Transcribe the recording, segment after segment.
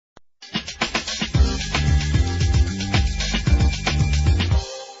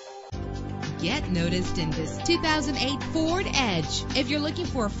Get noticed in this 2008 Ford Edge. If you're looking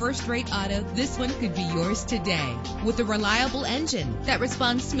for a first-rate auto, this one could be yours today. With a reliable engine that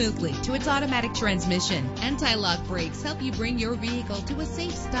responds smoothly to its automatic transmission, anti-lock brakes help you bring your vehicle to a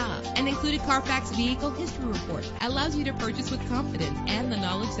safe stop. An included Carfax Vehicle History Report allows you to purchase with confidence and the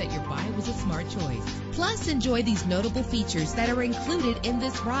knowledge that your buy was a smart choice. Plus, enjoy these notable features that are included in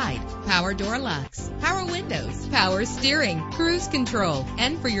this ride: power door locks, power windows, power steering, cruise control.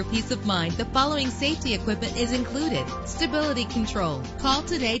 And for your peace of mind, the following safety equipment is included: stability control. Call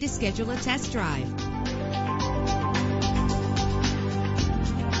today to schedule a test drive.